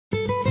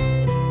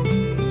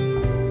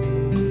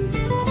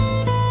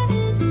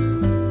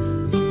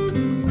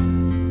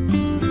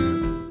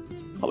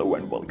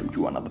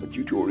another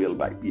tutorial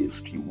by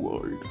PST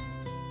World.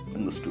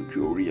 In this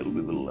tutorial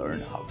we will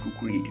learn how to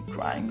create a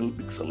triangle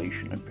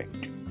pixelation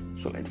effect.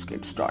 So let's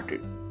get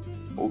started.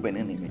 Open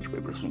an image by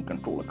pressing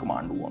Ctrl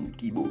Command on the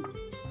keyboard.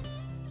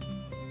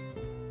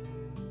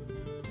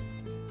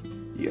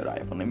 Here I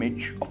have an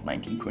image of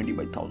 1920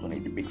 by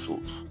 1080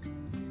 pixels.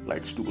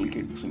 Let's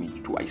duplicate this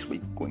image twice by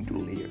going to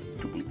Layer,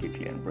 Duplicate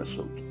Layer and press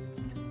OK.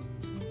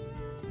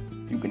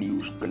 You can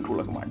use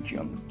Ctrl Command G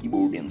on the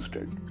keyboard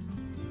instead.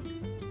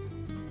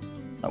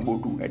 Now go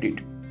to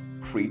Edit,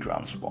 Free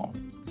Transform.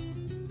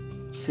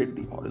 Set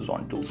the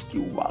horizontal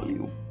skew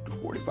value to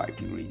 45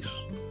 degrees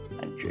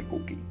and check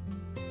OK.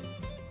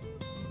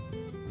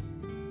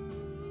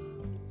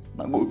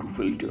 Now go to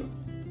Filter,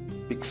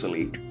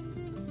 Pixelate,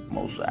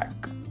 Mosaic.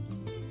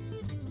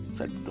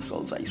 Set the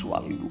cell size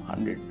value to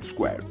 100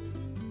 square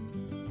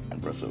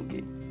and press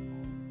OK.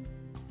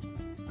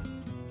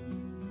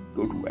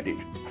 Go to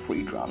Edit,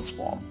 Free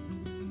Transform,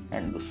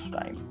 and this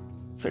time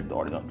set the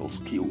horizontal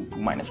skew to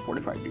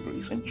 -45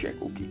 degrees and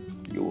check OK.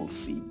 You will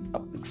see a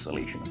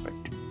pixelation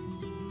effect.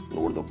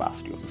 Lower the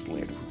opacity of this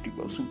layer to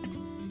 50%.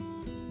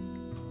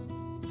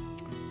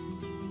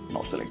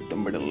 Now select the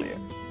middle layer.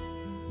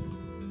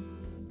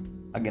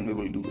 Again we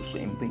will do the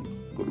same thing.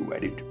 Go to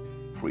Edit,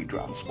 Free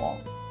Transform,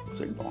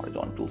 set the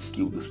horizontal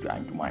skew this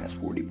time to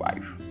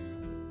 -45.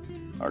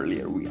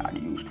 Earlier we had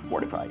used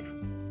 45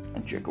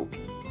 and check OK.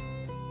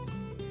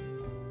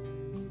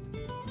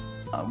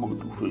 Now go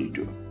to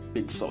Filter,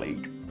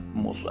 Pixelate,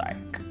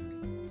 Mosaic,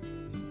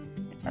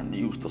 and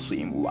use the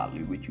same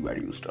value which you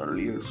had used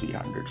earlier,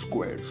 300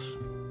 squares.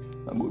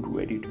 Now go to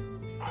Edit,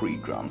 Free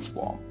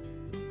Transform,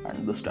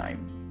 and this time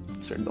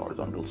set the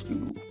horizontal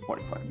skew to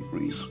 45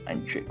 degrees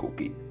and check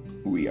OK.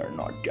 We are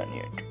not done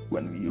yet.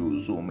 When we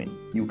zoom in,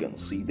 you can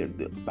see that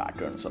the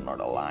patterns are not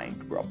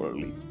aligned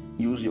properly.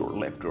 Use your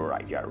left or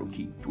right arrow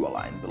key to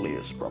align the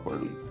layers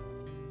properly.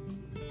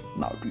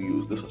 Now to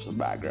use this as a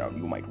background,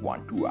 you might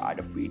want to add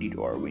a faded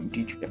or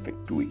vintage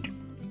effect to it.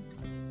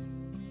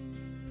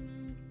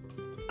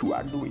 To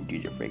add the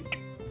vintage effect,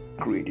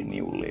 create a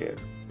new layer.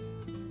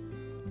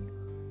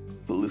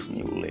 Fill this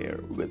new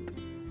layer with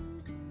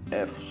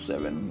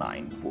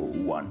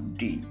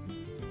F7941D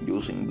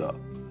using the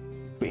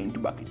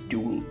Paint Bucket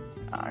tool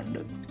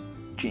and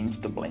change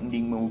the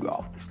blending mode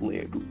of this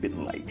layer to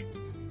pin light.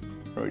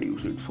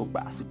 Reduce its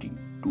opacity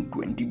to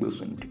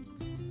 20%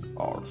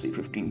 or say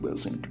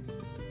 15%.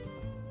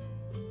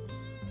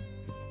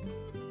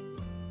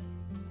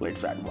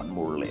 Let's add one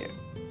more layer.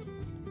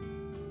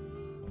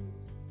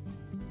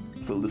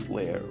 Fill this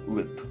layer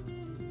with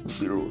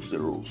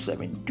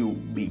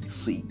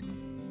 0072BC.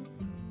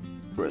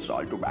 Press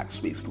Alt or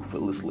Backspace to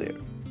fill this layer.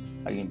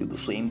 Again do the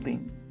same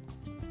thing.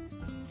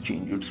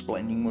 Change its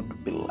blending mode to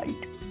pin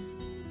light.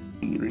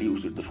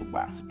 Reduce its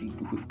opacity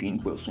to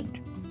 15%.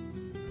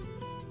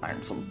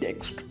 And some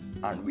text,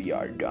 and we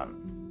are done.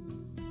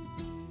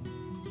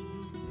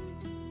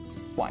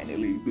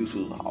 Finally, this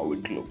is how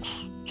it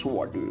looks. So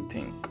what do you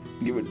think?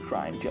 Give it a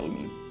try and tell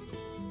me.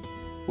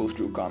 Post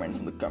your comments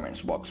in the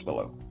comments box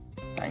below.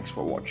 Thanks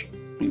for watching.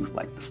 Please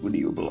like this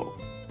video below.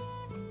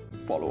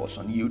 Follow us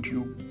on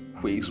YouTube,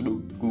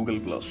 Facebook, Google+,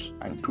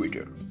 and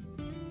Twitter.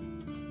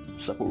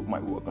 Support my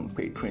work on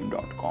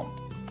patreon.com.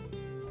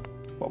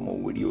 For more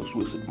videos,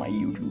 visit my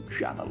YouTube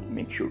channel.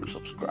 Make sure to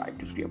subscribe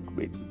to stay up to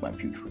date with my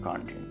future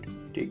content.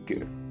 Take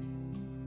care.